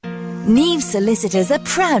Neves Solicitors are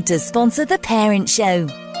proud to sponsor The Parent Show.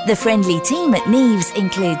 The friendly team at Neves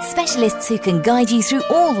includes specialists who can guide you through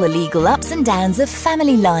all the legal ups and downs of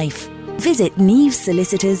family life. Visit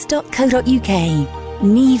nevesolicitors.co.uk.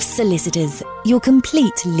 Neves Solicitors, your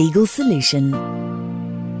complete legal solution.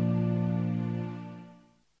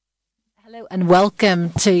 Hello and welcome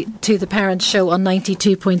to The Parent Show on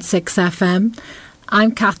 92.6 FM.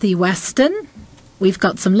 I'm Kathy Weston. We've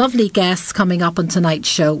got some lovely guests coming up on tonight's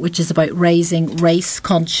show, which is about raising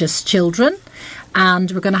race-conscious children.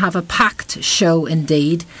 And we're going to have a packed show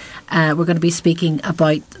indeed. We're going to be speaking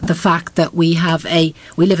about the fact that we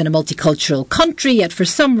live in a multicultural country, yet for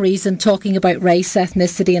some reason talking about race,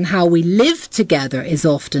 ethnicity and how we live together is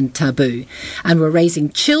often taboo. And we're raising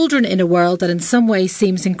children in a world that in some ways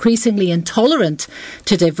seems increasingly intolerant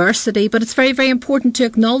to diversity, but it's very, very important to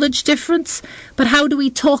acknowledge difference. But how do we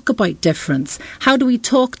talk about difference? How do we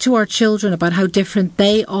talk to our children about how different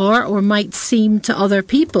they are or might seem to other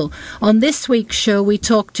people? On this week's show, we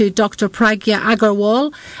talk to Dr. Pragya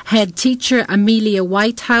Agarwal, head teacher Amelia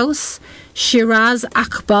Whitehouse, Shiraz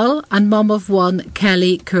Akbal and mum of one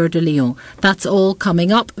Kelly Coeur de Lion. That's all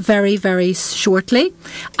coming up very, very shortly.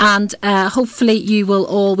 And hopefully you will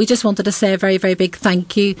all... We just wanted to say a very, very big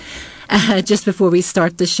thank you just before we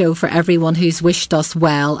start the show for everyone who's wished us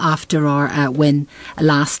well after our win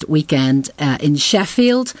last weekend in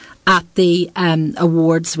Sheffield at the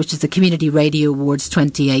awards, which is the Community Radio Awards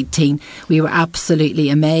 2018. We were absolutely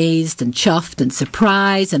amazed and chuffed and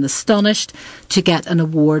surprised and astonished to get an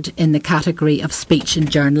award in the category of speech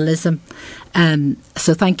and journalism.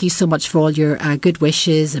 So thank you so much for all your good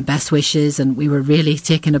wishes and best wishes, and we were really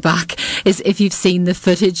taken aback. If you've seen the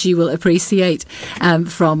footage, you will appreciate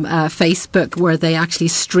from Facebook, where they actually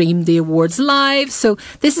streamed the awards live. So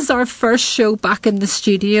this is our first show back in the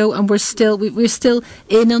studio, and we're still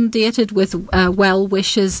inundated with well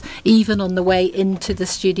wishes even on the way into the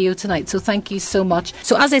studio tonight. So thank you so much.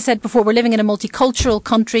 So as I said before, we're living in a multicultural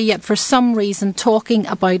country, yet for some reason talking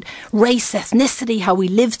about race, ethnicity, how we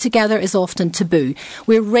live together is often taboo.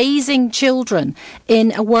 We're raising children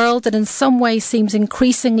in a world that in some ways seems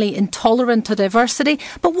increasingly intolerant to diversity.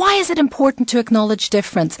 But why is it important to acknowledge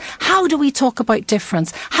difference? How do we talk about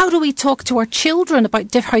difference? How do we talk to our children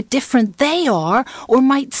about how different they are or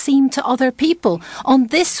might seem to other people? On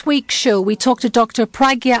this week's show, we talk to Dr.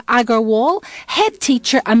 Pragya Agarwal, head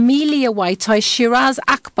teacher Amelia Whitehouse, Shiraz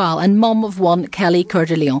Akbal and mum of one Kelly Coeur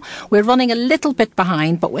de Lion. We're running a little bit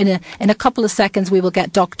behind, but in a couple of seconds we will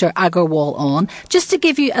get Dr. Agarwal on. Just to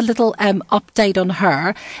give you a little update on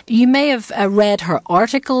her, you may have read her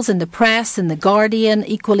articles in the press, in The Guardian,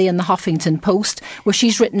 equally in the Huffington Post, where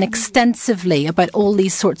she's written extensively about all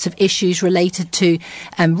these sorts of issues related to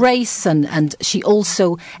race, and she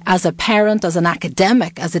also, as a parent, as an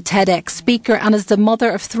academic, as a TEDx speaker, and as the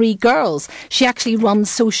mother of 3 girls, she actually runs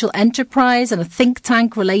social enterprise and a think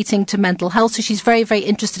tank relating to mental health. So she's very, very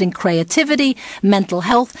interested in creativity, mental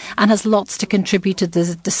health, and has lots to contribute to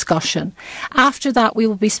the discussion. After that, we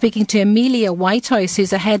will be speaking to Amelia Whitehouse,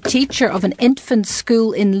 who's a head teacher of an infant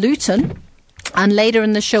school in Luton. And later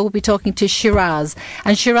in the show, we'll be talking to Shiraz.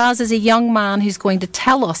 And Shiraz is a young man who's going to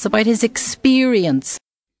tell us about his experience.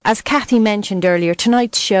 As Kathy mentioned earlier,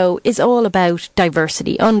 tonight's show is all about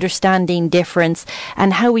diversity, understanding difference,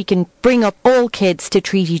 and how we can bring up all kids to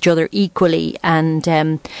treat each other equally, and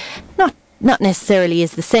not necessarily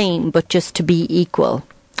as the same, but just to be equal.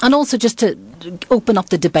 And also just to open up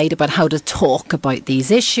the debate about how to talk about these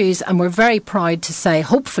issues. And we're very proud to say,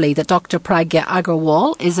 hopefully, that Dr. Pragya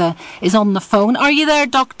Agarwal is on the phone. Are you there,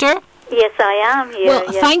 Doctor? Yes, I am here.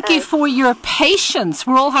 Well, thank you for your patience.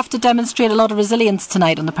 We'll all have to demonstrate a lot of resilience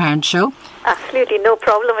tonight on The Parent Show. Absolutely, no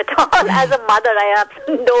problem at all. As a mother, I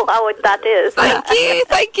absolutely know how that is.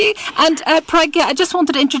 Thank you. And Pragya, I just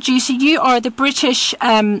wanted to introduce you. You are the British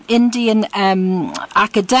Indian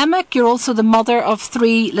academic. You're also the mother of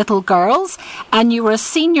 3 little girls, and you were a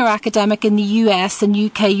senior academic in the US and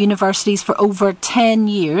UK universities for over 10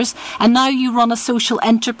 years. And now you run a social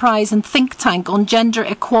enterprise and think tank on gender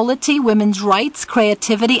equality, women's rights,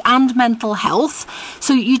 creativity and mental health.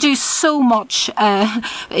 So you do so much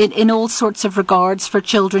in all sorts of regards for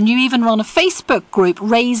children. You even run a Facebook group,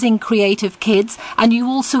 Raising Creative Kids, and you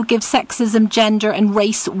also give sexism, gender and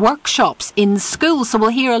race workshops in schools. So we'll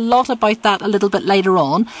hear a lot about that a little bit later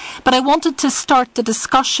on. But I wanted to start the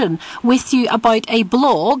discussion with you about a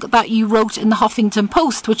blog that you wrote in the Huffington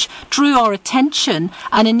Post, which drew our attention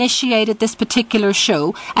and initiated this particular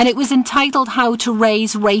show. And it was entitled How to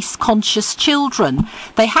Raise Race-Conscious Children.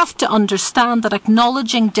 They have to understand that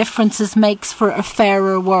acknowledging differences makes for a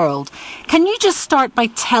fairer world. Can you just start by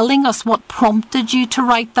telling us what prompted you to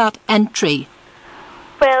write that entry?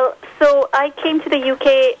 Well, so I came to the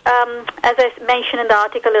UK, as I mentioned in the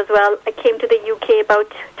article as well, I came to the UK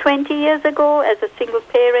about 20 years ago as a single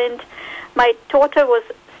parent. My daughter was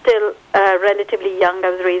still relatively young.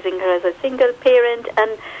 I was raising her as a single parent,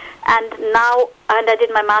 and I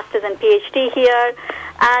did my master's and PhD here,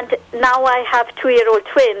 and now I have 2-year-old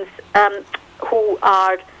twins who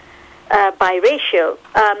are biracial.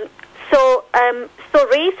 So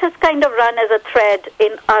race has kind of run as a thread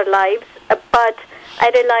in our lives, but I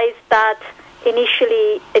realized that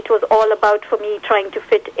initially it was all about, for me, trying to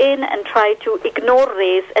fit in and try to ignore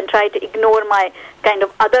race and try to ignore my kind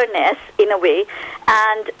of otherness in a way.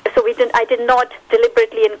 And so I did not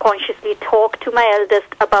deliberately and consciously talk to my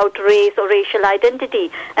eldest about race or racial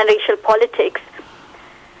identity and racial politics.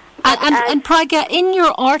 And Pragya, in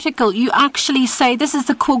your article, you actually say, this is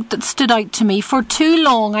the quote that stood out to me, "For too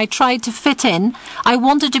long I tried to fit in. I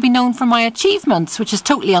wanted to be known for my achievements," which is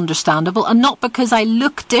totally understandable, "and not because I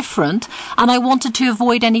look different, and I wanted to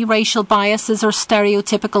avoid any racial biases or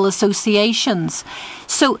stereotypical associations."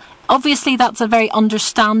 So obviously that's a very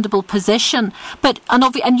understandable position,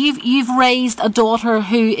 and you've raised a daughter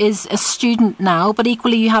who is a student now, but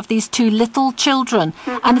equally you have these 2 little children,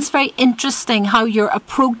 and it's very interesting how your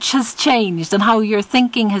approach has changed and how your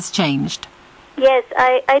thinking has changed. Yes,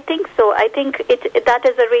 I think so. I think that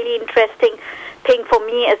is a really interesting thing for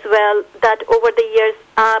me as well, that over the years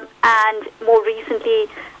and more recently,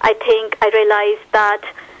 I think I realized that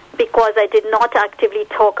because I did not actively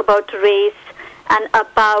talk about race and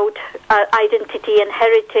about identity and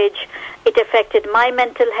heritage, it affected my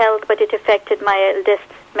mental health, but it affected my eldest's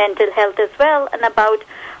mental health as well, and about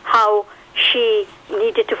how she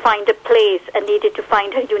needed to find a place and needed to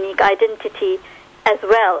find her unique identity as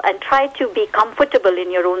well, and try to be comfortable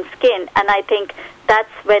in your own skin. And I think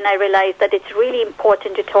that's when I realized that it's really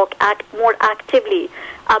important to talk more actively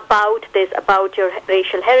about this, about your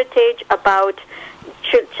racial heritage, about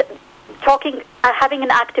having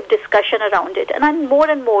an active discussion around it. And more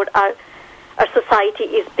our society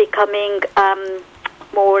is becoming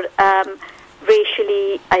more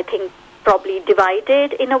racially, I think, probably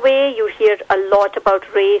divided in a way. You hear a lot about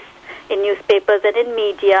race in newspapers and in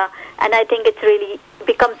media, and I think it really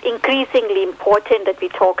becomes increasingly important that we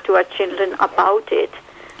talk to our children about it.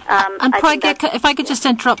 And Pragya, if I could just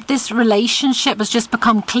interrupt, this relationship has just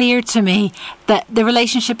become clear to me, that the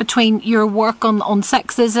relationship between your work on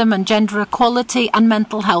sexism and gender equality and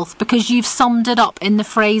mental health, because you've summed it up in the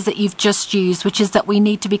phrase that you've just used, which is that we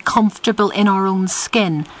need to be comfortable in our own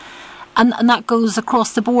skin. And that goes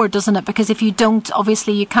across the board, doesn't it? Because if you don't,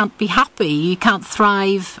 obviously you can't be happy, you can't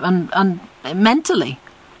thrive and mentally.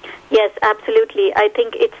 Yes, absolutely. I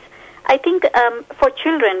think for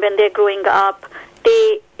children when they're growing up,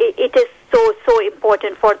 it is so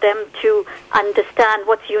important for them to understand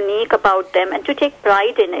what's unique about them and to take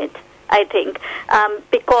pride in it, I think,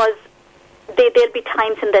 because there'll be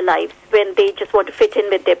times in their lives when they just want to fit in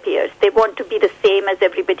with their peers. They want to be the same as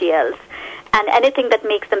everybody else. And anything that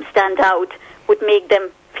makes them stand out would make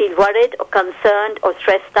them feel worried or concerned or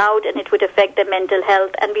stressed out, and it would affect their mental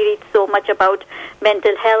health. And we read so much about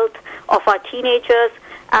mental health of our teenagers,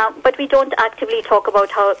 but we don't actively talk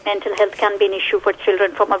about how mental health can be an issue for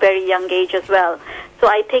children from a very young age as well. So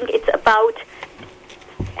I think it's about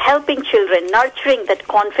helping children, nurturing that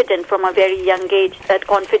confidence from a very young age, that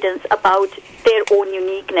confidence about their own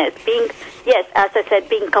uniqueness, being, yes, as I said,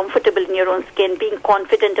 being comfortable in your own skin, being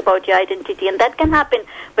confident about your identity. And that can happen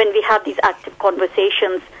when we have these active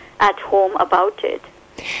conversations at home about it.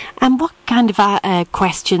 And what kind of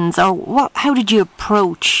questions, or how did you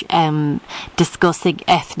approach discussing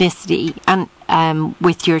ethnicity and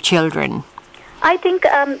with your children? I think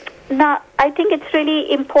it's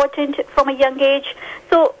really important from a young age.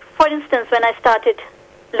 So, for instance, when I started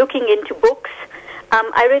looking into books,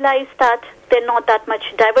 I realized that there's not that much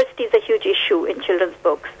diversity is a huge issue in children's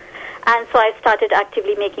books. And so I started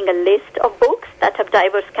actively making a list of books that have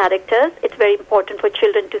diverse characters. It's very important for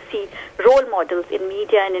children to see role models in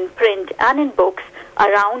media and in print and in books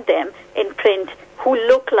around them in print who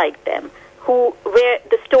look like them, where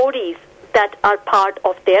the stories that are part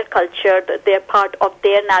of their culture, they're part of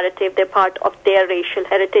their narrative, they're part of their racial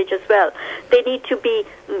heritage as well. They need to be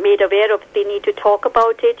made aware of, they need to talk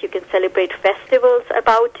about it. You can celebrate festivals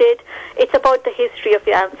about it. It's about the history of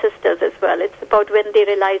your ancestors as well. It's about when they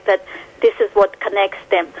realize that this is what connects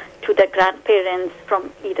them to their grandparents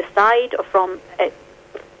from either side or from,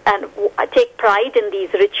 and take pride in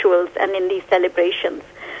these rituals and in these celebrations.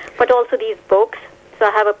 But also these books. So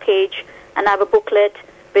I have a page and I have a booklet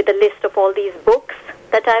with a list of all these books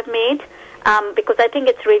that I've made, because I think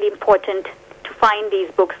it's really important to find these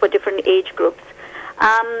books for different age groups.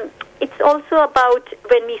 it's also about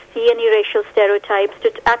when we see any racial stereotypes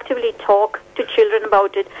to actively talk to children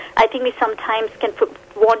about it. I think we sometimes can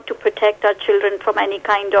want to protect our children from any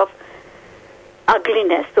kind of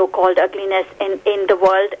ugliness, so-called ugliness in the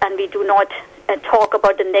world, and we do not talk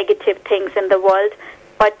about the negative things in the world.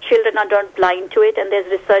 But children are not blind to it, and there's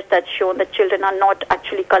research that's shown that children are not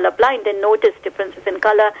actually color blind. They notice differences in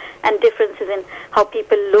color and differences in how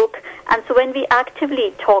people look. And so when we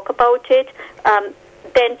actively talk about it,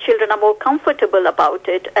 then children are more comfortable about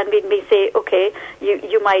it. And when we say, okay, your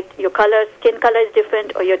skin color is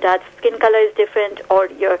different, or your dad's skin color is different, or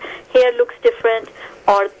your hair looks different,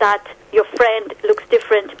 or that your friend looks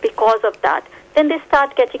different because of that, then they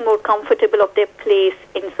start getting more comfortable of their place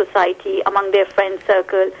in society, among their friend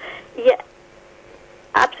circle. Yeah,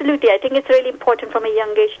 absolutely. I think it's really important from a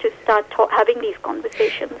young age to start having these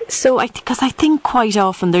conversations. So, because I think quite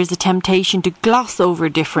often there's a temptation to gloss over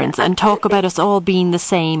difference and talk about us all being the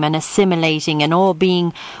same and assimilating and all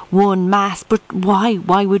being one mass. But why?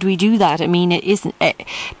 Why would we do that? I mean, it isn't.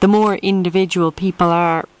 The more individual people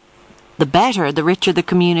are, the better, the richer the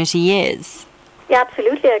community is. Yeah,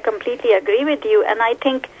 absolutely. I completely agree with you. And I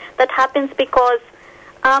think that happens because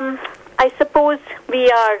I suppose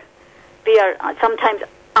we are sometimes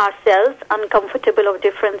ourselves uncomfortable of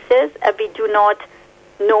differences. We do not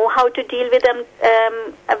know how to deal with them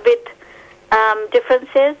with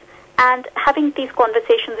differences. And having these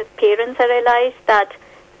conversations with parents, I realize that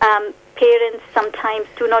parents sometimes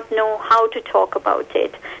do not know how to talk about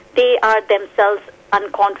it. They are themselves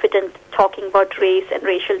unconfident talking about race and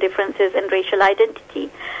racial differences and racial identity,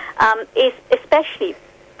 especially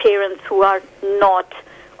parents who are not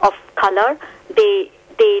of color. They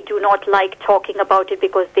do not like talking about it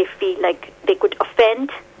because they feel like they could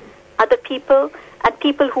offend other people, and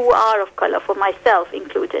people who are of color, for myself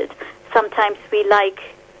included. Sometimes we like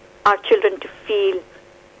our children to feel,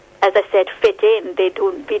 as I said, fit in.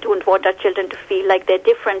 We don't want our children to feel like they're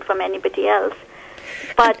different from anybody else.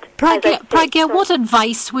 But Pragya, what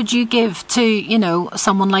advice would you give to,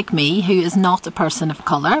 someone like me who is not a person of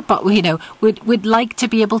colour, but, would like to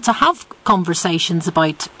be able to have conversations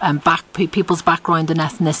about people's background and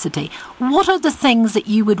ethnicity? What are the things that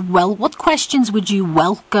you what questions would you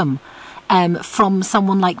welcome from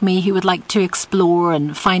someone like me who would like to explore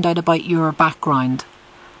and find out about your background?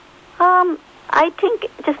 I think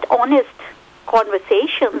just honest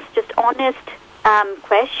conversations, just honest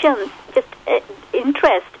questions, just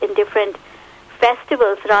interest in different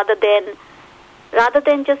festivals rather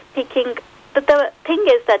than just picking. But the thing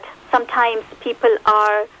is that sometimes people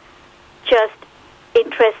are just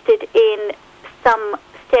interested in some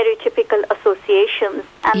stereotypical associations,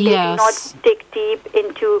 and they do not dig deep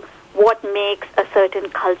into what makes a certain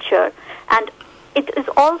culture. And it is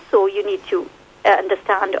also, you need to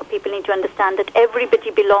understand, or people need to understand, that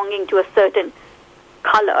everybody belonging to a certain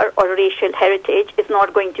color or racial heritage is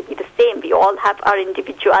not going to be the same. We all have our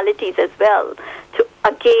individualities as well. So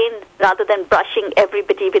again, rather than brushing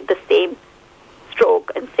everybody with the same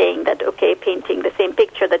stroke and saying that, okay, painting the same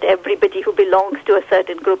picture, that everybody who belongs to a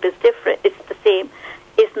certain group is different, it's the same,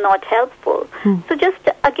 is not helpful. So just,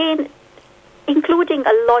 again, including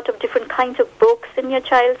a lot of different kinds of books in your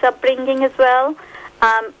child's upbringing as well,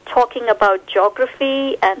 talking about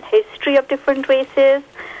geography and history of different races,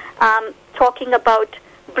 talking about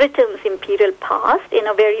Britain's imperial past in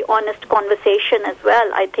a very honest conversation as well.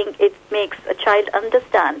 I think it makes a child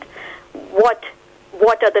understand what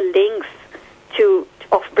are the links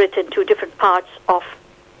of Britain to different parts of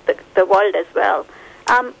the world as well.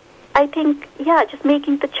 I think, just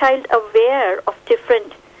making the child aware of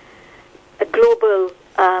different global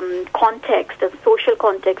context and social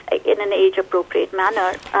context in an age-appropriate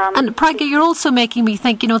manner. And Pragya, you're also making me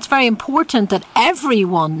think, it's very important that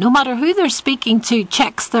everyone, no matter who they're speaking to,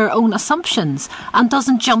 checks their own assumptions and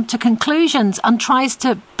doesn't jump to conclusions and tries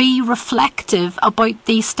to be reflective about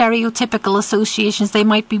the stereotypical associations they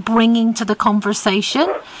might be bringing to the conversation.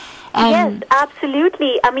 Yes,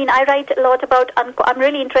 absolutely. I mean, I write a lot about, I'm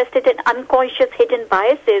really interested in unconscious hidden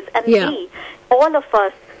biases, and all of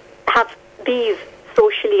us have these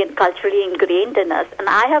socially and culturally ingrained in us, and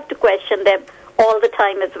I have to question them all the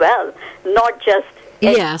time as well, not just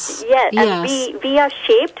and we are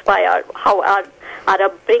shaped by our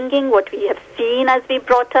upbringing, what we have seen as we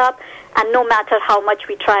brought up, and no matter how much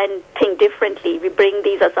we try and think differently, we bring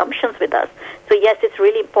these assumptions with us. So yes, it's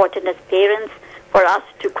really important as parents for us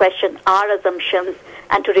to question our assumptions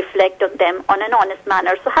and to reflect on them on an honest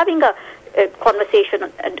manner. So having a conversation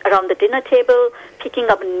around the dinner table, picking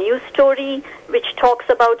up a news story which talks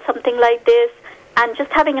about something like this, and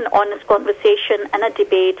just having an honest conversation and a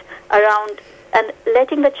debate around and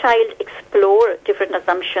letting the child explore different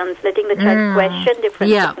assumptions, letting the child question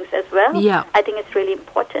different things as well. Yeah. I think it's really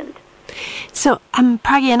important. So,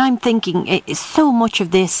 Pragya, and I'm thinking so much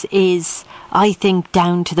of this is, I think,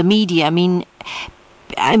 down to the media. I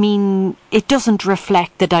mean, it doesn't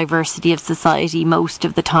reflect the diversity of society most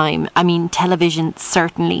of the time. I mean, television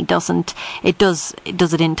certainly doesn't. It does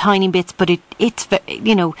it in tiny bits, but it's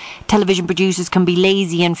television producers can be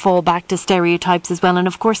lazy and fall back to stereotypes as well. And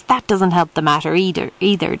of course, that doesn't help the matter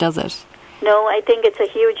either, does it? No, I think it's a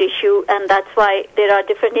huge issue, and that's why there are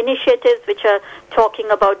different initiatives which are talking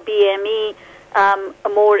about BME, a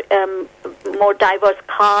more diverse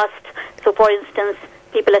cast. So, for instance,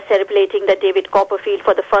 people are celebrating that David Copperfield,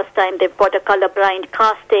 for the first time, they've got a colorblind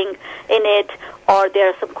casting in it, or there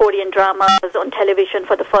are some Korean dramas on television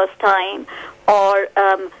for the first time, or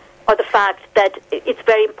the fact that it's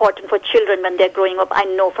very important for children when they're growing up. I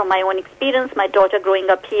know from my own experience, my daughter growing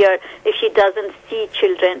up here, if she doesn't see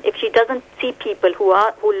children, if she doesn't see people who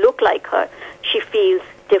look like her, she feels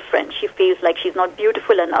different. She feels like she's not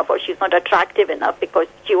beautiful enough, or she's not attractive enough, because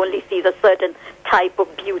she only sees a certain type of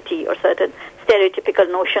beauty or certain stereotypical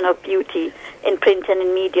notion of beauty in print and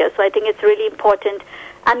in media. So I think it's really important,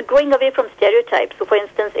 and going away from stereotypes. So, for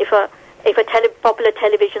instance, if a popular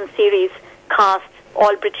television series casts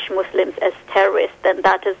all British Muslims as terrorists, then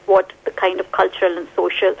that is what the kind of cultural and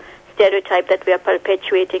social stereotype that we are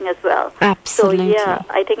perpetuating as well. Absolutely. So, yeah,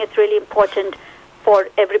 I think it's really important for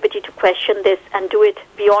everybody to question this and do it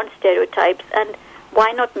beyond stereotypes. And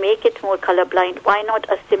why not make it more colorblind? Why not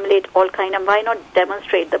assimilate all kind, and why not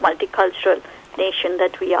demonstrate the multicultural nation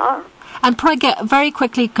that we are? And Pragya, very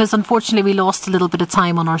quickly, because unfortunately we lost a little bit of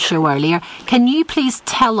time on our show earlier, can you please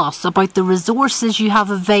tell us about the resources you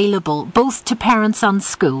have available, both to parents and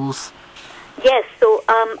schools? Yes, so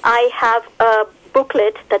I have a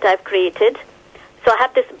booklet that I've created. So I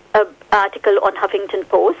have this article on Huffington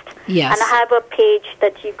Post, yes, and I have a page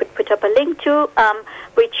that you could put up a link to,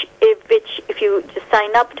 which if you just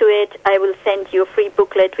sign up to it, I will send you a free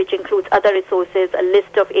booklet which includes other resources, a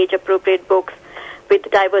list of age-appropriate books with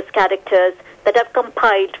diverse characters that I've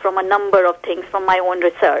compiled from a number of things from my own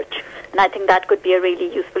research. And I think that could be a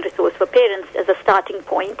really useful resource for parents as a starting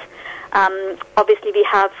point. Obviously,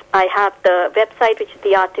 I have the website, which is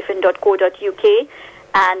theartiffin.co.uk,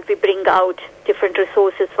 and we bring out different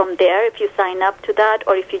resources from there if you sign up to that,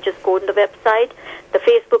 or if you just go on the website. The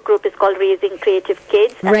Facebook group is called Raising Creative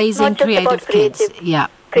Kids. And Raising Creative Kids,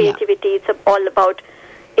 creativity.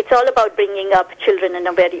 It's all about bringing up children in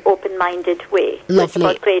a very open-minded way. Lovely. So it's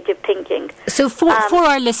about creative thinking. So for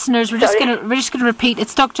our listeners, we're just going to repeat.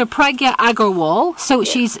 It's Dr. Pragya Agarwal. So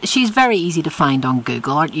she's very easy to find on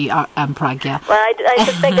Google, aren't you, Pragya? Well, I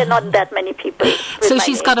suspect there are not that many people. So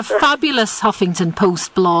she's got a fabulous Huffington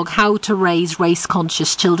Post blog, How to Raise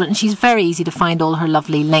Race-Conscious Children, and she's very easy to find all her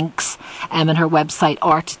lovely links, and her website,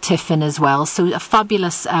 Art Tiffin, as well. So a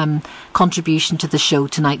fabulous contribution to the show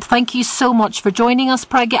tonight. Thank you so much for joining us,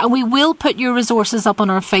 Pragya, and we will put your resources up on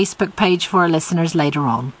our Facebook page for our listeners later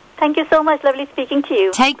on. Thank you so much. Lovely speaking to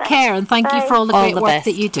you. Take care, and thank you for all the great work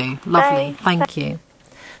that you do. Lovely. Bye. Thank you.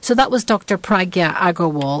 So that was Dr. Pragya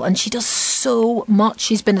Agarwal, and she does so much.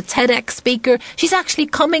 She's been a TEDx speaker. She's actually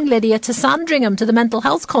coming, Lydia, to Sandringham to the Mental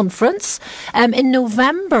Health Conference in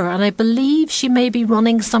November, and I believe she may be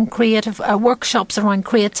running some creative workshops around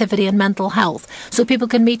creativity and mental health, so people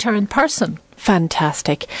can meet her in person.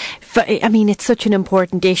 Fantastic. I mean, it's such an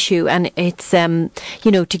important issue, and it's,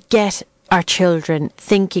 to get our children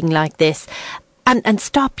thinking like this. And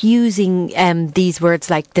stop using these words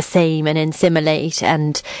like the same and assimilate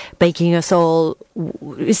and making us all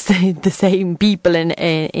the same people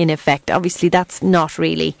in effect. Obviously, that's not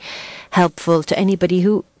really helpful to anybody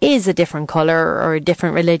who is a different colour or a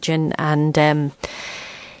different religion. And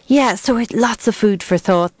so lots of food for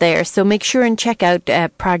thought there. So make sure and check out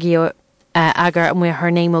Pragya Agar, and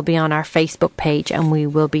her name will be on our Facebook page, and we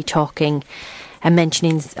will be talking and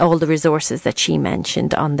mentioning all the resources that she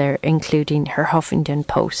mentioned on there, including her Huffington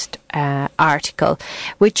Post article,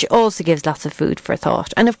 which also gives lots of food for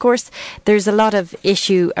thought. And of course, there's a lot of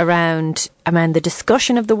issue around the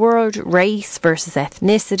discussion of the word race versus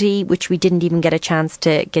ethnicity, which we didn't even get a chance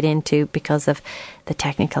to get into because of the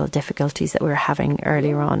technical difficulties that we were having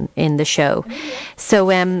earlier on in the show. So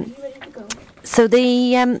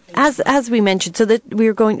the as we mentioned, so that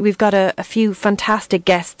we've got a few fantastic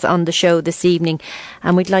guests on the show this evening,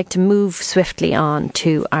 and we'd like to move swiftly on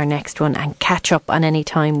to our next one and catch up on any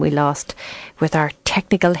time we lost with our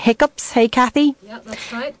technical hiccups. Hey, Kathy? Yeah,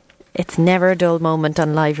 that's right. It's never a dull moment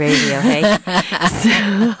on live radio, hey?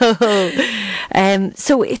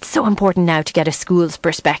 So it's so important now to get a school's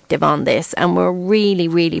perspective on this, and we're really,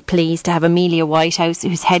 really pleased to have Amelia Whitehouse,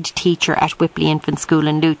 who's head teacher at Whipley Infant School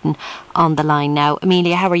in Luton, on the line now.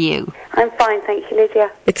 Amelia, how are you? I'm fine, thank you,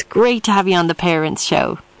 Lydia. It's great to have you on the Parents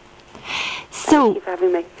Show. So, thank you for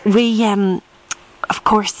having me. We, of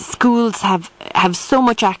course, schools have so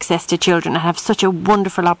much access to children and have such a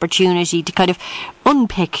wonderful opportunity to kind of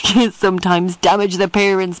unpick sometimes damage the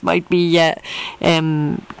parents might be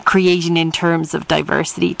creating in terms of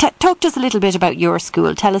diversity. Talk to us a little bit about your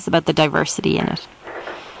school. Tell us about the diversity in it.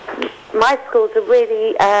 My schools are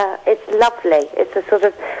really, it's lovely. It's a sort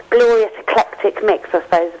of glorious, eclectic mix, I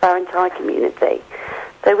suppose, of our entire community.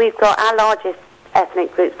 So we've got our largest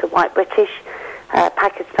ethnic groups are white British,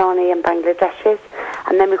 Pakistani and Bangladeshis,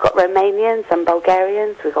 and then we've got Romanians and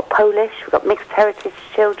Bulgarians, we've got Polish, we've got mixed heritage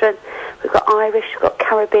children, we've got Irish, we've got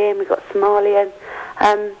Caribbean, we've got Somalian.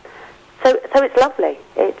 So it's lovely.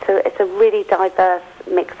 It's a really diverse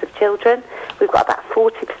mix of children. We've got about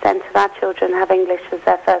 40% of our children have English as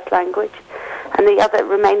their first language, and the other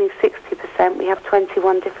remaining 60%, we have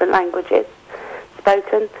 21 different languages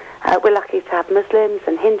spoken. We're lucky to have Muslims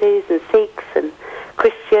and Hindus and Sikhs and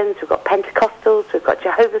Christians, we've got Pentecostals, we've got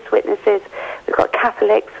Jehovah's Witnesses, we've got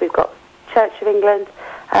Catholics, we've got Church of England.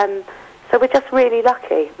 So we're just really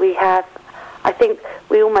lucky. We have, I think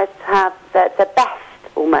we almost have the best,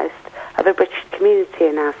 almost, of a British community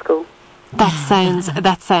in our school. That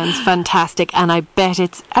sounds fantastic, and I bet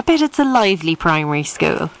it's a lively primary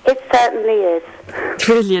school. It certainly is.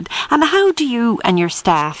 Brilliant. And how do you and your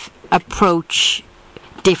staff approach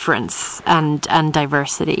difference and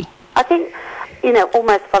diversity? I think,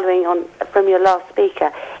 almost following on from your last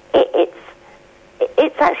speaker, it's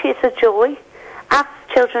a joy. Our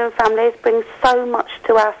children and families bring so much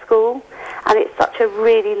to our school, and it's such a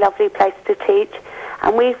really lovely place to teach,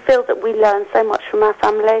 and we feel that we learn so much from our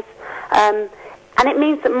families, and it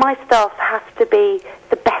means that my staff have to be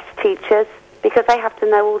the best teachers, because they have to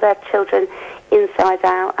know all their children inside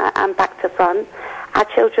out and back to front. Our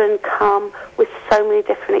children come with so many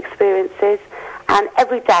different experiences, and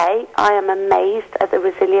every day I am amazed at the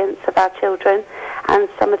resilience of our children and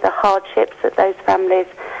some of the hardships that those families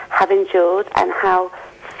have endured and how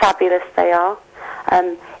fabulous they are.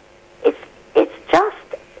 It's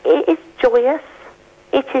joyous.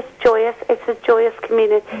 It is joyous. It's a joyous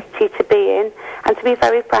community to be in, and to be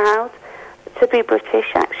very proud to be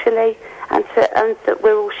British, actually, and that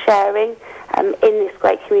we're all sharing in this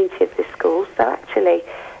great community of this school. So actually,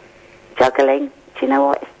 juggling, do you know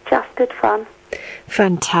what? It's just good fun.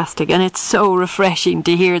 Fantastic, and it's so refreshing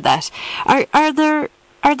to hear that. Are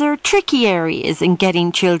there tricky areas in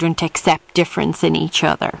getting children to accept difference in each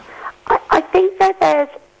other? I think that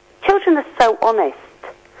children are so honest.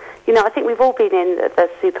 I think we've all been in the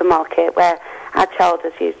supermarket where our child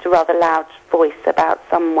has used a rather loud voice about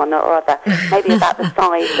someone or other, maybe about the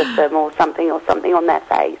size of them or something on their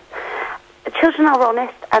face. The children are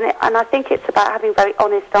honest, and I think it's about having very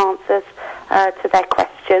honest answers to their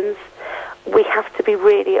questions. We have to be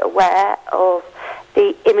really aware of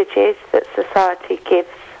the images that society gives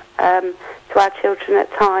to our children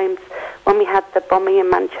at times. When we had the bombing in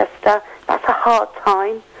Manchester, that's a hard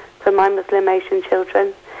time for my Muslim Asian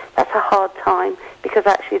children. That's a hard time because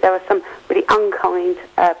actually there are some really unkind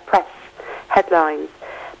press headlines.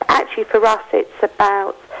 But actually for us it's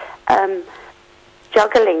about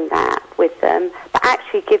juggling that with them, but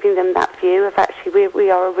actually giving them that view of actually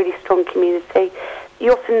we are a really strong community.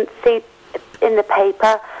 You often see in the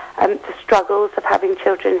paper the struggles of having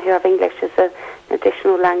children who have English as an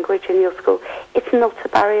additional language in your school. It's not a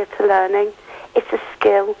barrier to learning. It's a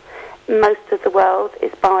skill. Most of the world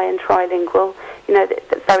is bi and trilingual.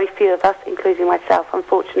 Very few of us, including myself,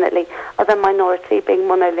 unfortunately, are the minority being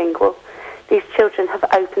monolingual. These children have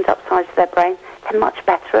opened up sides of their brain. They're much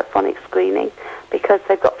better at phonics screening because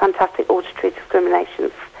they've got fantastic auditory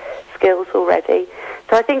discrimination skills already.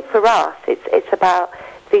 So I think for us, it's about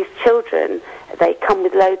these children. They come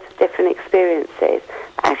with loads of different experiences.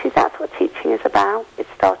 Actually, that's what teaching is about. It's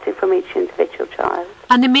starting from each individual child.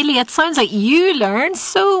 And Amelia, it sounds like you learn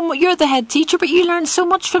so much. You're the head teacher, but you learn so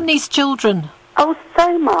much from these children. Oh,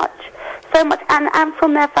 so much, and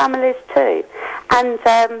from their families too. And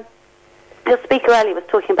your speaker earlier was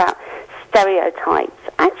talking about stereotypes.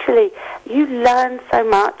 Actually, you learn so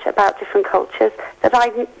much about different cultures that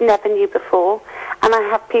I never knew before, and I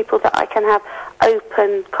have people that I can have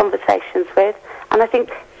open conversations with, and I think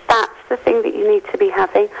that's the thing that you need to be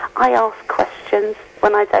having. I ask questions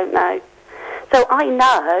when I don't know. So I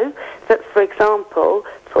know that, for example,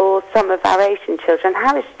 for some of our Asian children,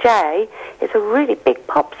 Harris J is a really big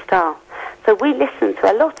pop star. So we listen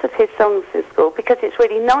to a lot of his songs in school because it's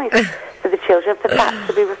really nice for the children, for that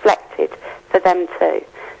to be reflected for them too.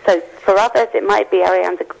 So for others, it might be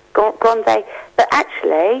Ariana Grande, but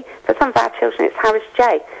actually, for some of our children, it's Harris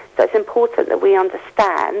J. So it's important that we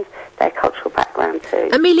understand their cultural background too.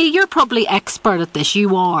 Amelia, you're probably expert at this.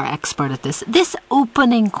 You are expert at this. This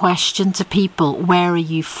opening question to people, where are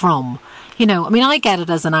you from? You know, I mean, I get it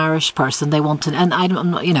as an Irish person. They want to, and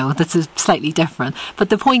I'm not, you know, that's slightly different. But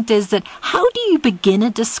the point is that how do you begin a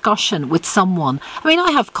discussion with someone? I mean,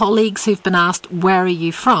 I have colleagues who've been asked, where are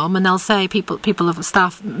you from? And they'll say, people of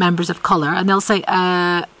staff members of colour, and they'll say,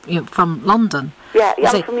 you know, from London. Yeah,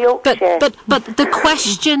 I'm from Yorkshire. But the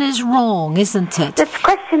question is wrong, isn't it? The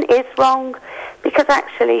question is wrong because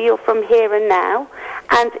actually you're from here and now,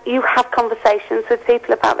 and you have conversations with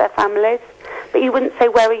people about their families. But you wouldn't say,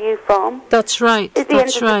 where are you from? That's right. At the end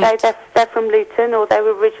of the day, they're from Luton, or they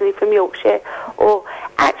were originally from Yorkshire. Or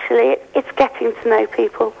actually, it's getting to know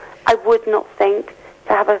people. I would not think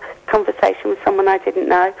to have a conversation with someone I didn't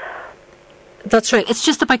know. That's right. It's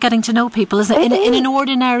just about getting to know people, isn't it? In an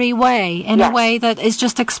ordinary way, in a way that is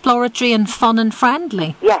just exploratory and fun and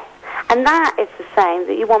friendly. Yes. And that is the same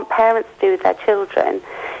that you want parents to do with their children.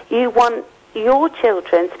 You want your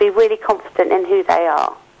children to be really confident in who they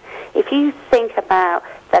are. If you think about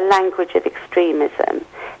the language of extremism,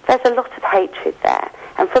 there's a lot of hatred there.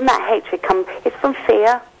 And from that hatred it's from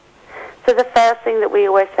fear. So the first thing that we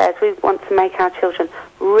always say is we want to make our children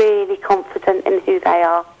really confident in who they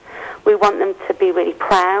are. We want them to be really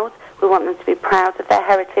proud. We want them to be proud of their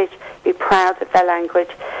heritage, be proud of their language.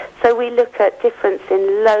 So we look at difference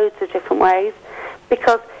in loads of different ways,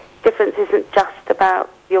 because difference isn't just about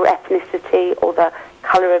your ethnicity or the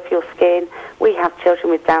colour of your skin. We have children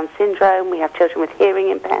with Down syndrome, we have children with hearing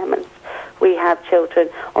impairments, we have children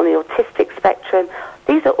on the autistic spectrum.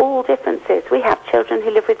 These are all differences. We have children who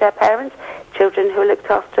live with their parents, children who are looked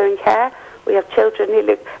after in care. We have children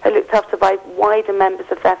who are looked after by wider members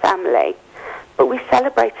of their family. But we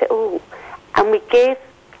celebrate it all, and we give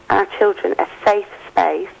our children a safe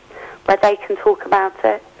space where they can talk about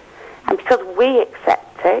it. And because we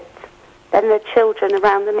accept it, then the children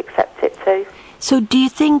around them accept it too. So do you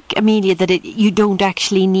think, Amelia, that you don't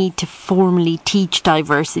actually need to formally teach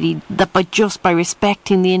diversity, that just by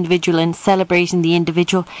respecting the individual and celebrating the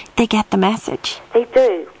individual, they get the message? They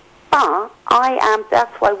do. But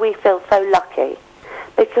that's why we feel so lucky,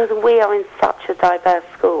 because we are in such a diverse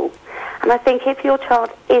school. And I think if your child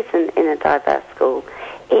isn't in a diverse school,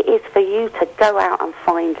 it is for you to go out and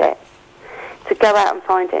find it. To go out and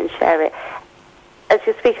find it and share it. As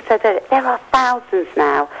your speaker said earlier, there are thousands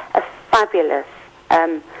now of fabulous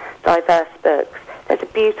diverse books. There's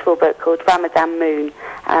a beautiful book called Ramadan Moon,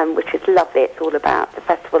 which is lovely. It's all about the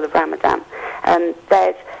festival of Ramadan.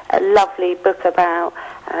 There's a lovely book about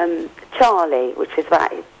Charlie, which is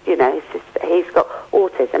about, you know, he's got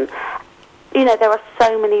autism. You know, there are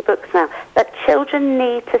so many books now. But children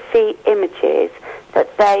need to see images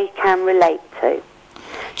that they can relate to.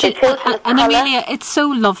 And Amelia, it's so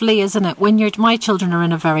lovely, isn't it, when my children are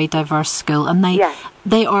in a very diverse school, and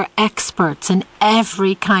they are experts in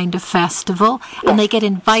every kind of festival, and they get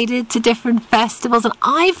invited to different festivals, and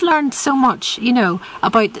I've learned so much, you know,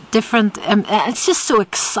 about different, it's just so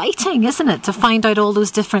exciting, isn't it, to find out all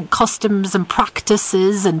those different customs and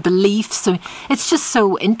practices and beliefs. So it's just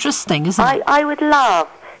so interesting, isn't it? I would love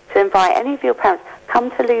to invite any of your parents, come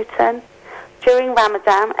to Luton during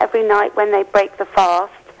Ramadan, every night when they break the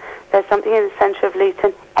fast. There's something in the centre of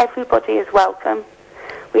Luton. Everybody is welcome.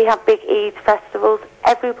 We have big Eid festivals.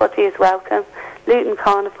 Everybody is welcome. Luton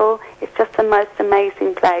Carnival is just the most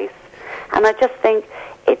amazing place. And I just think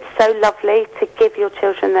it's so lovely to give your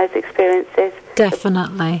children those experiences.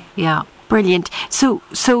 Definitely, yeah. Brilliant. So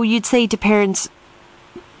you'd say to parents,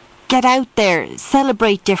 get out there,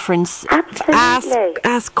 celebrate difference. Absolutely.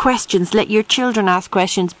 Ask questions. Let your children ask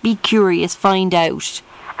questions. Be curious. Find out.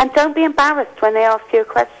 And don't be embarrassed when they ask you a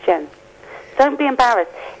question. Don't be embarrassed.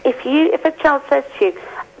 If a child says to you,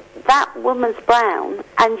 that woman's brown,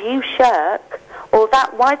 and you shirk, or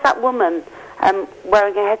why is that woman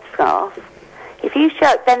wearing a headscarf? If you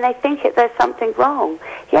shirk, then they think there's something wrong.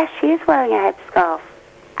 Yes, she is wearing a headscarf.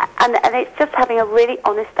 And it's just having a really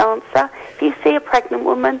honest answer. If you see a pregnant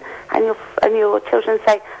woman and your children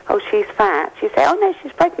say, oh, she's fat, you say, oh, no,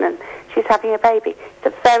 she's pregnant. She's having a baby. It's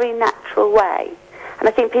a very natural way. And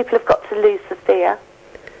I think people have got to lose the fear.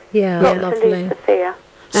 Yeah, lovely. To lose the fear.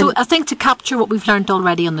 So I think to capture what we've learned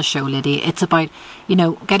already on the show, Lydia, it's about, you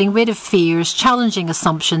know, getting rid of fears, challenging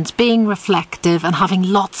assumptions, being reflective and having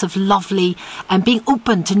lots of lovely and being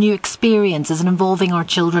open to new experiences and involving our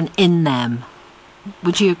children in them.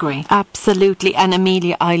 Would you agree? Absolutely. And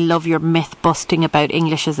Amelia, I love your myth busting about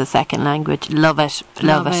English as a second language. Love it.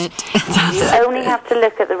 Love it. You only have to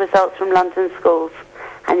look at the results from London schools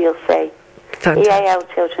and you'll see. Fantastic. EAL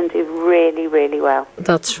children do really, really well.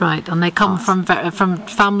 That's right, and they come from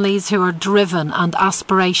families who are driven and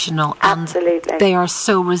aspirational. Absolutely. And they are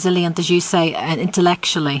so resilient, as you say,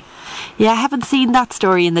 intellectually. Yeah, I haven't seen that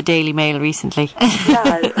story in the Daily Mail recently.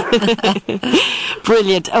 No.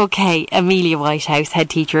 Brilliant. Okay, Amelia Whitehouse,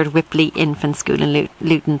 head teacher at Whipley Infant School in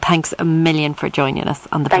Luton. Thanks a million for joining us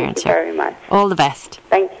on the Parents Show. Thank you very much. All the best.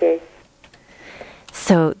 Thank you.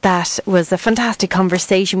 So that was a fantastic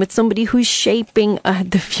conversation with somebody who's shaping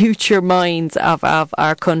the future minds of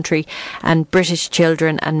our country and British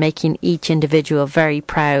children, and making each individual very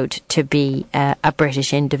proud to be a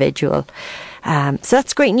British individual. So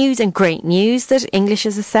that's great news, and great news that English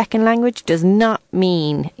as a second language does not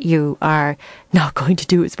mean you are not going to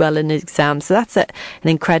do as well in exams. So that's an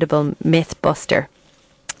incredible myth buster.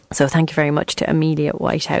 So thank you very much to Amelia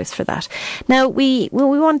Whitehouse for that. Now, we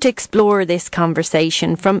want to explore this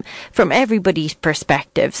conversation from everybody's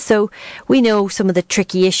perspective. So we know some of the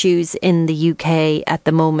tricky issues in the UK at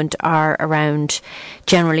the moment are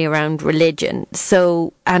generally around religion,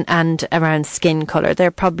 so and around skin colour.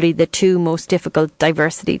 They're probably the two most difficult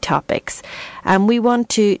diversity topics. And we want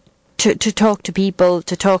to talk to people,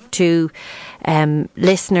 to talk to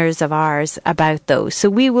listeners of ours about those. So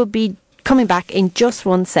we will be coming back in just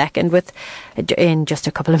 1 second in just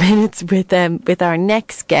a couple of minutes with our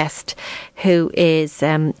next guest, who is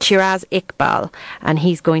Shiraz Iqbal, and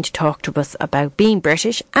he's going to talk to us about being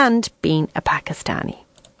British and being a Pakistani.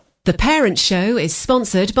 The Parent Show is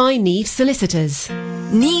sponsored by Neve Solicitors.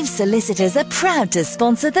 Neve Solicitors are proud to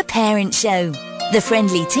sponsor The Parent Show. The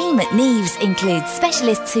friendly team at Neve's includes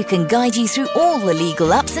specialists who can guide you through all the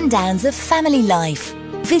legal ups and downs of family life.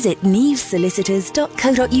 Visit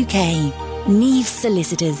nevesolicitors.co.uk. Neve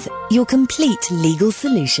Solicitors, your complete legal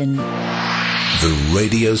solution. The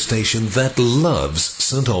radio station that loves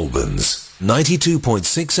St Albans. 92.6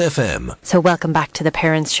 FM. So welcome back to the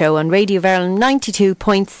Parents Show on Radio Verlin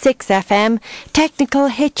 92.6 FM. Technical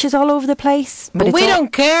hitches all over the place. But we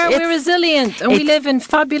don't care. We're resilient. And we live in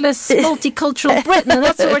fabulous multicultural Britain. And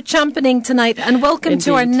that's what we're championing tonight. And welcome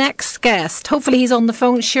to our next guest. Hopefully he's on the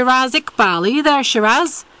phone. Shiraz Iqbal. Are you there,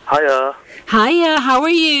 Shiraz? Hiya. Hiya. How are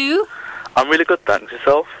you? I'm really good, thanks.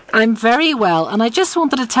 Yourself? I'm very well, and I just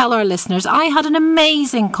wanted to tell our listeners I had an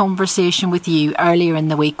amazing conversation with you earlier in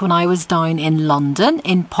the week when I was down in London,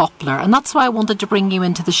 in Poplar, and that's why I wanted to bring you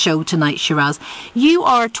into the show tonight, Shiraz. You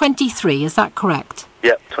are 23, is that correct?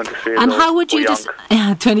 Yep, 23 years and old. How would you you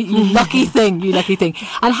lucky thing.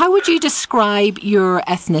 And how would you describe your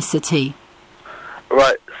ethnicity?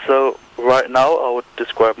 Right, so right now I would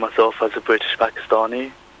describe myself as a British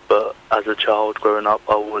Pakistani, but as a child growing up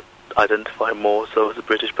I would identify more so as a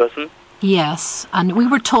British person. Yes, and we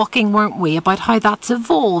were talking, weren't we, about how that's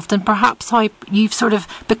evolved and perhaps how you've sort of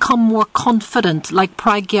become more confident, like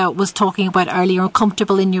Pragya was talking about earlier, and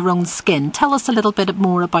comfortable in your own skin. Tell us a little bit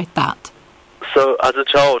more about that. So as a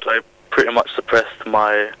child I pretty much suppressed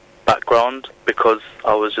my background because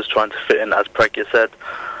I was just trying to fit in, as Pragya said.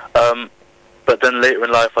 But then later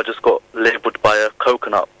in life I just got labelled by a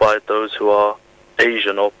coconut by those who are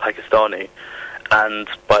Asian or Pakistani. And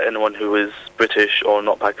by anyone who is British or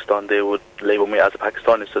not Pakistan, they would label me as a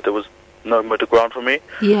Pakistani, so there was no middle ground for me.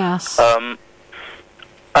 Yes. And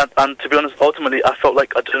to be honest, ultimately, I felt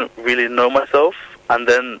like I didn't really know myself. And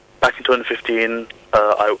then back in 2015,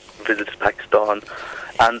 I visited Pakistan,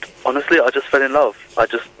 and honestly, I just fell in love. I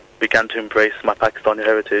just began to embrace my Pakistani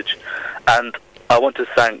heritage, and I want to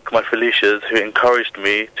thank my Felicias who encouraged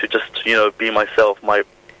me to just, be myself, my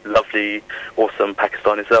lovely, awesome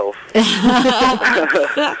Pakistani self.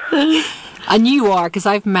 And you are, because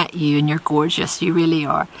I've met you and you're gorgeous, you really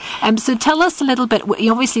are. So tell us a little bit,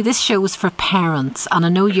 obviously this show is for parents, and I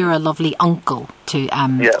know you're a lovely uncle to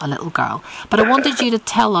a little girl, but I wanted you to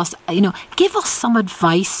tell us, give us some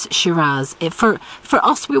advice, Shiraz, for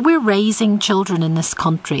us. We're raising children in this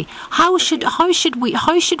country. How should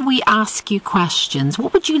we ask you questions?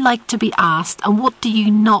 What would you like to be asked, and what do you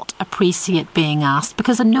not appreciate being asked?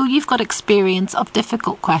 Because I know you've got experience of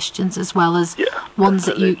difficult questions as well as ones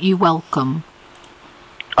definitely. that you welcome.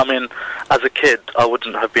 I mean, as a kid, I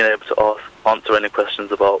wouldn't have been able to answer any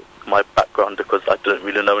questions about my background because I didn't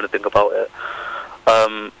really know anything about it.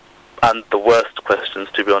 And the worst questions,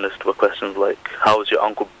 to be honest, were questions like, "How's your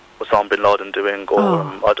uncle Osama bin Laden doing?" Or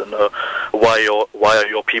I don't know, why are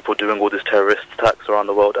your people doing all these terrorist attacks around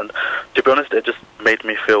the world? And to be honest, it just made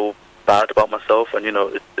me feel bad about myself, and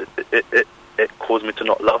it caused me to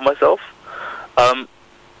not love myself.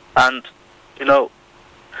 And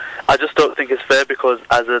I just don't think it's fair, because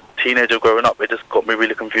as a teenager growing up, it just got me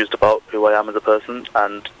really confused about who I am as a person.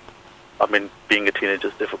 And I mean, being a teenager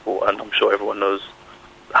is difficult, and I'm sure everyone knows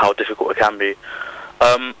how difficult it can be.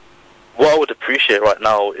 What I would appreciate right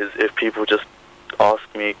now is if people just ask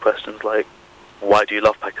me questions like, why do you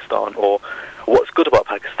love Pakistan, or what's good about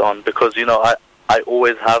Pakistan? Because, I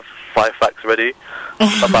always have 5 facts ready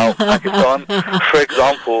about Pakistan. For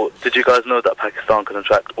example, did you guys know that Pakistan can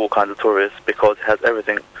attract all kinds of tourists because it has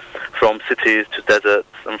everything from cities to deserts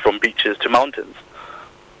and from beaches to mountains?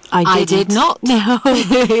 I did not know.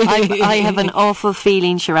 I have an awful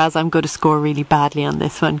feeling, Shiraz, I'm going to score really badly on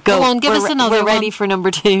this one. Go on, give us another one. We're ready for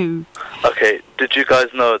number 2. Okay, did you guys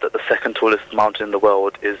know that the second tallest mountain in the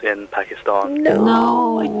world is in Pakistan?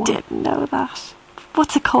 No, I didn't know that.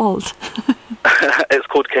 What's it called? It's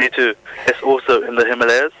called K2. It's also in the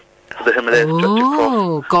Himalayas. The Himalayas stretch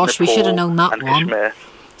across gosh, we Nepal should have known that and one. Kashmir.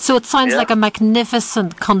 So it sounds like a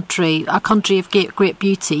magnificent country, a country of great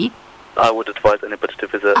beauty. I would advise anybody to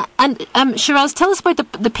visit. And Shiraz, tell us about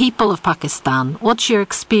the people of Pakistan. What's your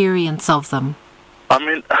experience of them? I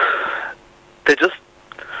mean, they're just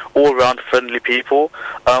all-round friendly people.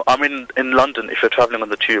 I mean, in London, if you're travelling on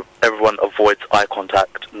the tube, everyone avoids eye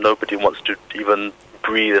contact. Nobody wants to even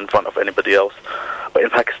breathe in front of anybody else. But in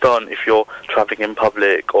Pakistan, if you're travelling in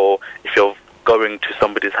public, or if you're going to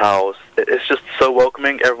somebody's house, it's just so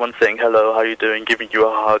welcoming. Everyone's saying hello, how are you doing, giving you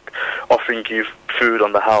a hug, offering you food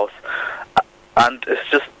on the house. And it's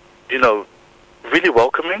just, really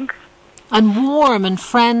welcoming. And warm and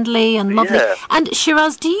friendly and lovely. Yeah. And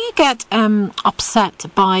Shiraz, do you get upset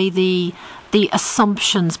by the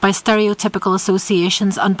assumptions, by stereotypical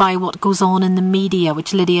associations, and by what goes on in the media,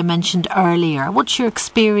 which Lydia mentioned earlier? What's your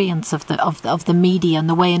experience of the media and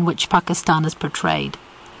the way in which Pakistan is portrayed?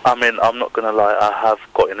 I mean, I'm not going to lie, I have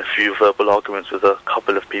got in a few verbal arguments with a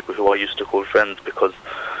couple of people who I used to call friends, because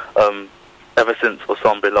ever since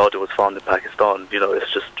Osama bin Laden was found in Pakistan,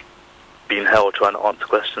 it's just been hell trying to answer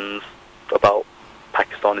questions about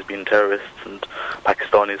Pakistanis being terrorists and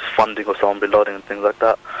Pakistanis funding Osama bin Laden and things like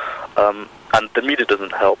that. And the media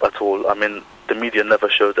doesn't help at all. I mean, the media never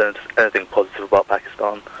shows anything positive about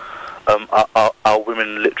Pakistan. Our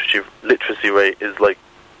women literacy rate is like,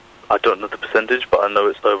 I don't know the percentage, but I know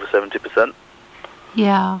it's over 70%.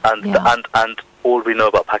 Yeah. And all we know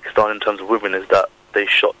about Pakistan in terms of women is that they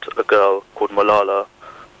shot a girl called Malala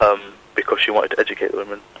because she wanted to educate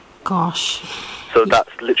women. Gosh. So that's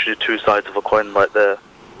literally 2 sides of a coin right there.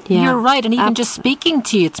 Yeah. You're right, and even just speaking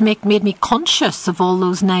to you, it's made me conscious of all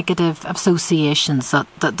those negative associations that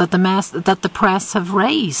the press have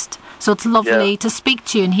raised. So it's lovely to speak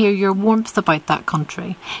to you and hear your warmth about that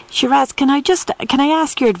country. Shiraz, can I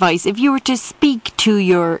ask your advice? If you were to speak to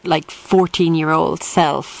your 14-year-old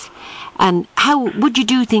self, and how would you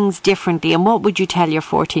do things differently, and what would you tell your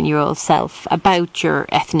 14-year-old self about your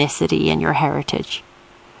ethnicity and your heritage?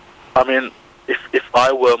 I mean, if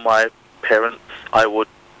I were my parents, I would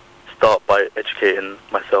start by educating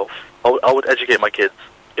myself. I would educate my kids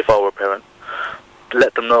if I were a parent,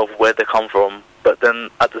 let them know of where they come from, but then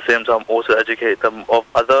at the same time also educate them of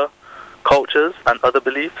other cultures and other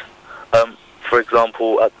beliefs. For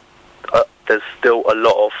example, there's still a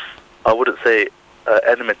lot of, I wouldn't say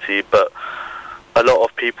enmity, but a lot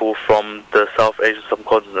of people from the South Asian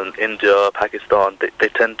subcontinent, India, Pakistan, they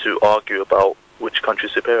tend to argue about which country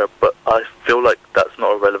is superior, but I feel like that's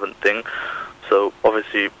not a relevant thing. So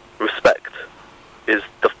obviously respect is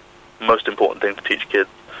the most important thing to teach kids.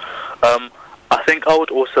 I think I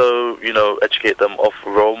would also, educate them of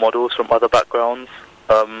role models from other backgrounds.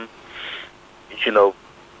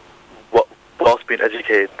 Whilst being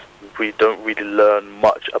educated, we don't really learn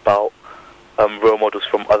much about role models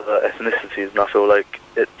from other ethnicities, and I feel like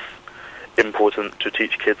it's important to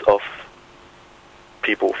teach kids of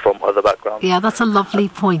people from other backgrounds. Yeah, that's a lovely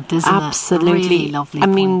point, isn't it? Absolutely. Really lovely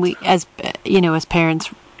point. I mean, we, as parents,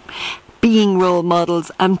 being role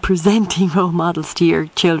models and presenting role models to your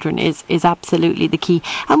children is absolutely the key.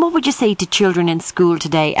 And what would you say to children in school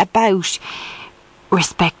today about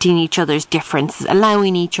respecting each other's differences,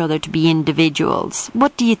 allowing each other to be individuals?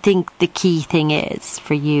 What do you think the key thing is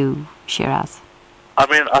for you, Shiraz? I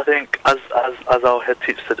mean, I think, as our head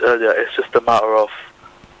teacher said earlier, it's just a matter of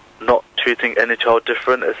not treating any child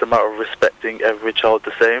different. It's a matter of respecting every child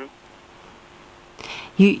the same.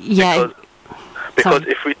 Because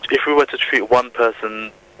if we were to treat one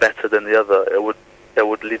person better than the other, it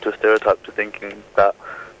would lead to a stereotype to thinking that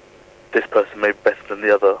this person may be better than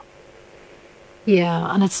the other.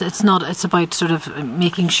 Yeah, and it's about sort of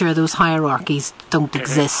making sure those hierarchies don't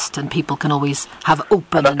exist and people can always have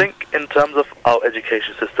open. And I think in terms of our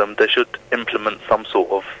education system, they should implement some sort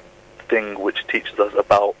of thing which teaches us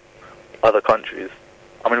about other countries.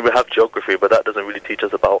 I mean, we have geography, but that doesn't really teach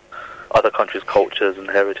us about other countries' cultures and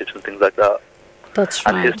heritage and things like that. That's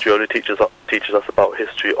right. And history only teaches us about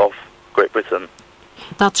history of Great Britain.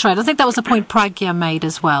 That's right. I think that was a point Pragya made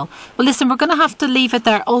as well. Well, listen, we're going to have to leave it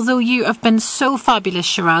there. Although you have been so fabulous,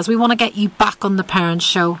 Shiraz, we want to get you back on the Parents'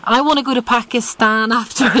 Show. I want to go to Pakistan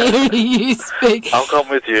after hearing you speak. I'll come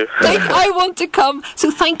with you. I want to come.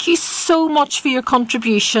 So thank you so much for your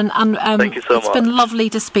contribution. And thank you so much. It's been lovely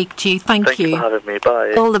to speak to you. Thank you. Thank you for having me.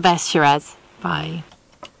 Bye. All the best, Shiraz. Bye.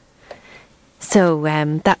 So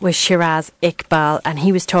that was Shiraz Iqbal, and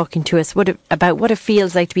he was talking to us about what it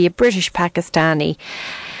feels like to be a British Pakistani.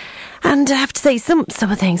 And I have to say, some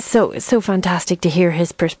of things so fantastic to hear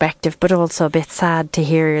his perspective, but also a bit sad to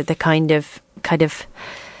hear the kind of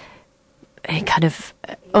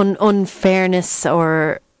unfairness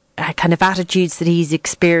or kind of attitudes that he's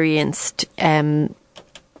experienced in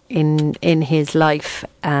his life,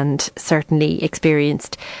 and certainly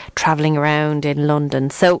experienced travelling around in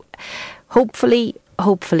London. So hopefully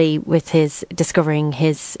with his rediscovering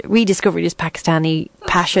his Pakistani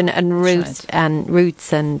passion and roots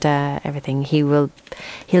and everything, he'll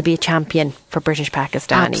be a champion for British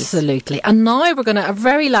Pakistanis. Absolutely. And now we're going to, our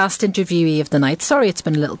very last interviewee of the night, sorry it's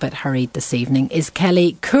been a little bit hurried this evening, is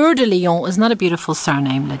Kelly Coeur de Lion. Isn't that a beautiful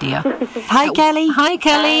surname, Lydia? Hi, Kelly. Hi,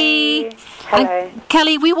 Kelly. Hi. Hello. And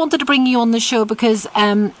Kelly, we wanted to bring you on the show because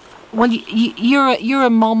you're a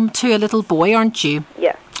mum to a little boy, aren't you?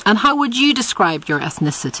 Yes. And how would you describe your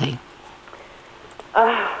ethnicity?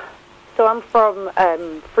 So I'm from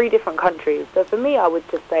 3 different countries. So for me, I would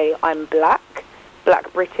just say I'm black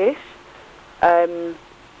British. The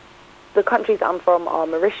countries I'm from are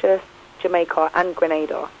Mauritius, Jamaica, and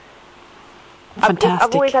Grenada. Fantastic.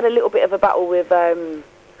 I've always had a little bit of a battle with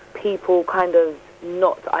people kind of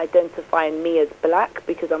not identifying me as black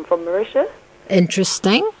because I'm from Mauritius.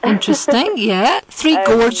 Interesting, yeah. 3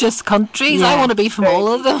 gorgeous countries. Yeah, I want to be from all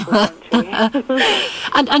of them.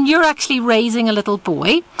 and you're actually raising a little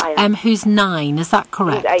boy who's 9, is that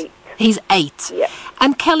correct? He's 8. He's 8. Yeah.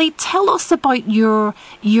 And Kelly, tell us about your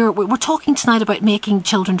we're talking tonight about making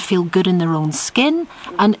children feel good in their own skin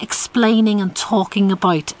and explaining and talking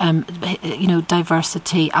about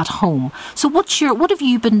diversity at home. So what have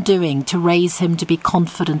you been doing to raise him to be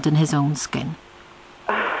confident in his own skin?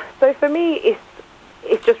 So for me,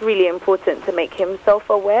 it's just really important to make him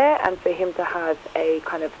self-aware and for him to have a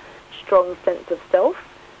kind of strong sense of self,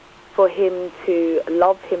 for him to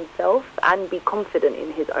love himself and be confident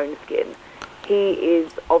in his own skin. He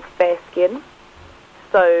is of fair skin,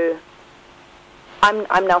 so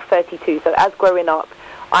I'm now 32, so as growing up,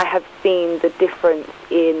 I have seen the difference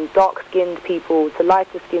in dark-skinned people to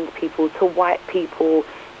lighter-skinned people to white people,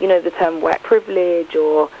 the term white privilege,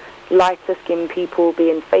 or lighter skinned people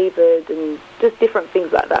being favoured, and just different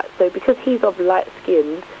things like that. So because he's of light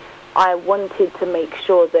skin, I wanted to make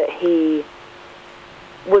sure that he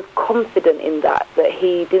was confident in that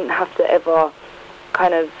he didn't have to ever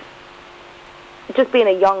kind of, just being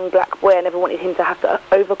a young black boy, I never wanted him to have to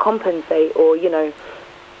overcompensate or,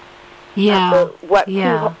 have to work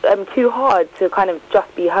too hard to kind of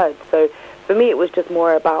just be heard. So for me, it was just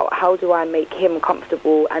more about how do I make him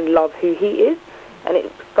comfortable and love who he is. And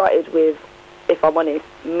it started with, if I'm honest,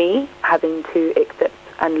 me having to accept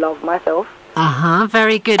and love myself.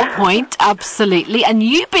 Very good point. Absolutely. And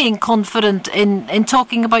you being confident in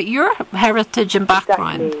talking about your heritage and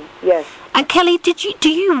background. Exactly. Yes. And Kelly, do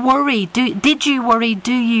you worry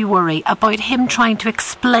about him trying to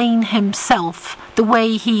explain himself, the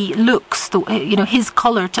way he looks, his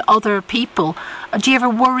colour to other people? Do you ever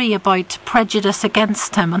worry about prejudice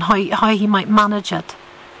against him and how he might manage it?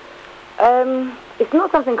 It's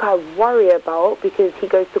not something I worry about because he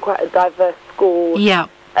goes to quite a diverse school. Yeah.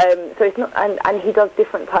 So it's not, and he does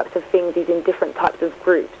different types of things. He's in different types of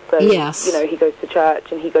groups. So yes. He goes to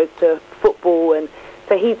church and he goes to football, and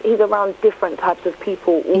so he's around different types of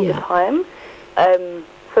people all the time.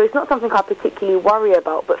 So it's not something I particularly worry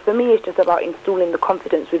about. But for me, it's just about installing the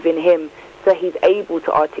confidence within him, so he's able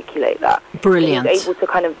to articulate that. Brilliant. So he's able to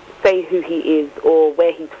kind of say who he is or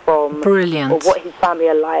where he's from. Brilliant. Or what his family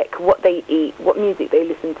are like, what they eat, what music they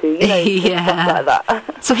listen to, stuff like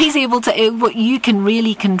that. So he's able to, what you can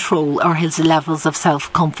really control are his levels of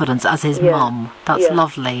self-confidence as his mum. That's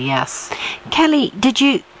lovely, yes. Kelly, did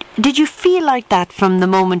you feel like that from the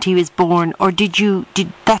moment he was born, or did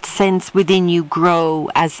that sense within you grow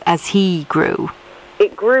as he grew?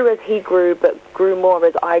 It grew as he grew, but grew more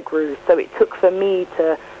as I grew. So it took for me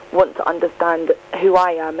to want to understand who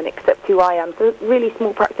I am and accept who I am. So really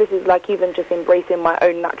small practices like even just embracing my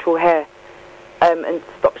own natural hair and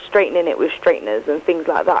stop straightening it with straighteners and things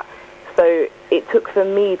like that. So it took for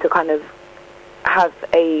me to kind of have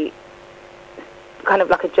a kind of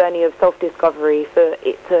like a journey of self-discovery for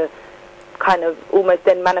it to kind of almost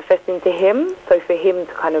then manifest into him. So for him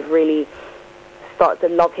to kind of really start to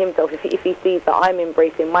love himself, if he sees that I'm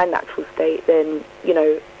embracing my natural state, then, you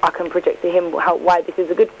know, I can project to him why this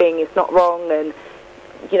is a good thing, it's not wrong, and,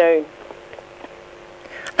 you know.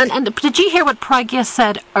 And did you hear what Pragya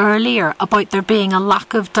said earlier about there being a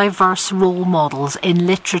lack of diverse role models in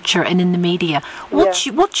literature and in the media?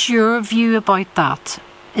 What's your view about that?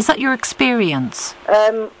 Is that your experience?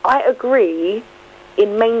 I agree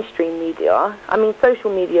in mainstream media. I mean,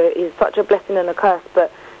 social media is such a blessing and a curse,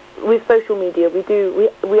 but with social media,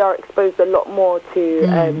 we are exposed a lot more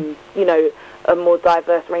to, you know, a more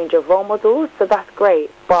diverse range of role models, so that's great.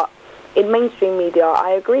 But in mainstream media,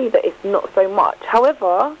 I agree that it's not so much.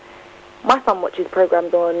 However, my son watches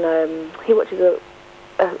programs on, he watches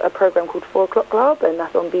a program called 4 O'Clock Club, and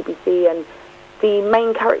that's on BBC, and the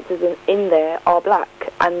main characters in there are black,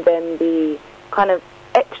 and then the kind of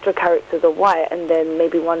extra characters are white, and then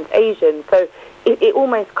maybe one's Asian. So it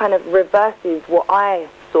almost kind of reverses what I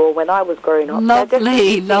saw when I was growing up.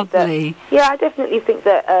 Lovely. I definitely think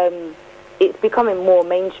that it's becoming more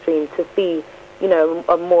mainstream to see, you know,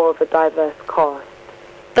 a more of a diverse cast.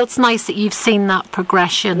 That's nice that you've seen that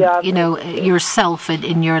progression, you know, yourself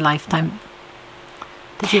in your lifetime.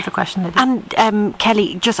 Did you have a question, Lydia? And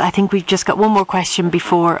Kelly, I think we've just got one more question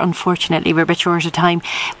before, unfortunately, we're a bit short of time.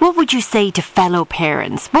 What would you say to fellow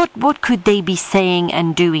parents? What could they be saying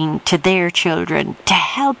and doing to their children to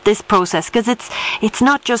help this process? Because it's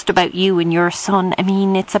not just about you and your son. I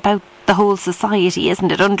mean, it's about the whole society,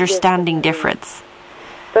 isn't it? Understanding difference.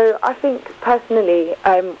 So I think, personally,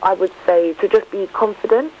 I would say to just be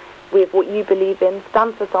confident with what you believe in,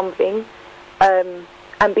 stand for something,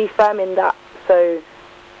 and be firm in that. So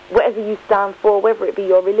whatever you stand for, whether it be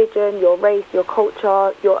your religion, your race, your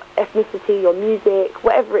culture, your ethnicity, your music,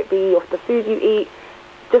 whatever it be, or the food you eat,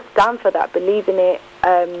 just stand for that, believe in it,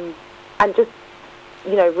 and just,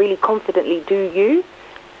 you know, really confidently do you.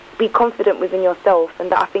 Be confident within yourself,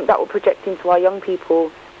 and I think that will project into our young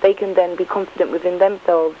people. They can then be confident within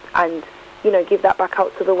themselves and, you know, give that back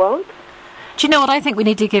out to the world. Do you know what? I think we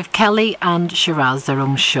need to give Kelly and Shiraz their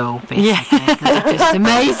own show, basically. Yeah. They're just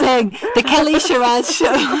amazing. The Kelly Shiraz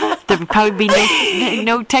show. There would probably be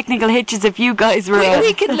no technical hitches if you guys were on.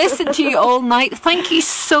 We can listen to you all night. Thank you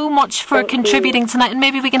so much for contributing tonight, and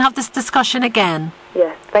maybe we can have this discussion again.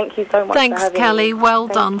 Yes, thank you so much. Thanks, Kelly. Well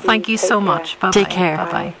done. Thank you so much. Bye-bye. Take care.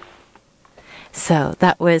 Bye-bye. So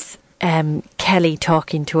that was Kelly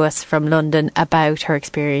talking to us from London about her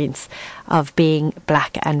experience of being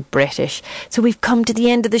black and British. So we've come to the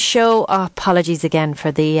end of the show. Apologies again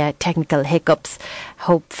for the technical hiccups.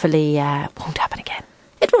 Hopefully won't happen again.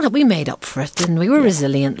 It won't. We made up for it, didn't we? We're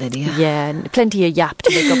resilient, Lydia. Yeah, and plenty of yap to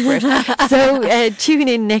make up for it. So tune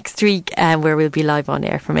in next week where we'll be live on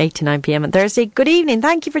air from 8 to 9 p.m. on Thursday. Good evening.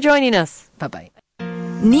 Thank you for joining us. Bye-bye.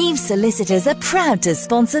 Neves Solicitors are proud to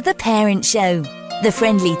sponsor The Parent Show. The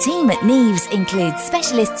friendly team at Neves includes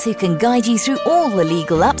specialists who can guide you through all the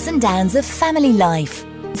legal ups and downs of family life.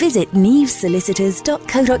 Visit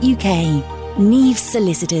nevesolicitors.co.uk. Neves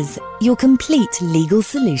Solicitors, your complete legal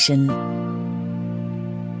solution.